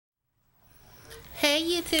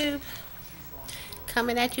Hey YouTube,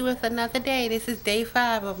 coming at you with another day. This is day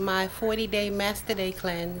 5 of my 40-day master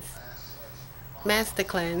cleanse.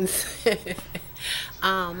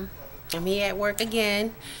 I'm here at work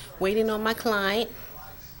again, waiting on my client.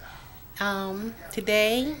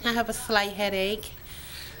 Today I have a slight headache,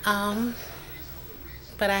 but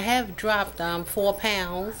I have dropped 4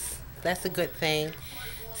 pounds. That's a good thing.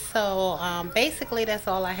 So basically that's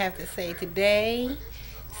all I have to say today.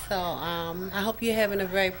 So I hope you're having a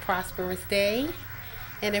very prosperous day,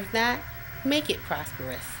 and if not, make it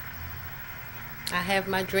prosperous. I have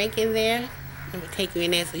my drink in there. Let me take you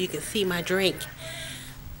in there so you can see my drink.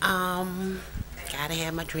 Gotta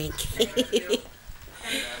have my drink.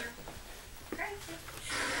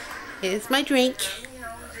 Here's my drink,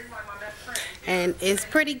 and it's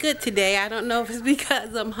pretty good today. I don't know if it's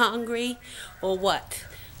because I'm hungry or what.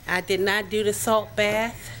 I did not do the salt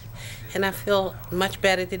bath, and I feel much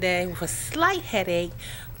better today with a slight headache.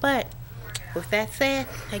 But with that said,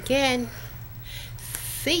 again,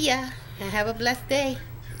 see ya and have a blessed day.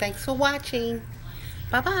 Thanks for watching.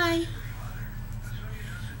 Bye-bye.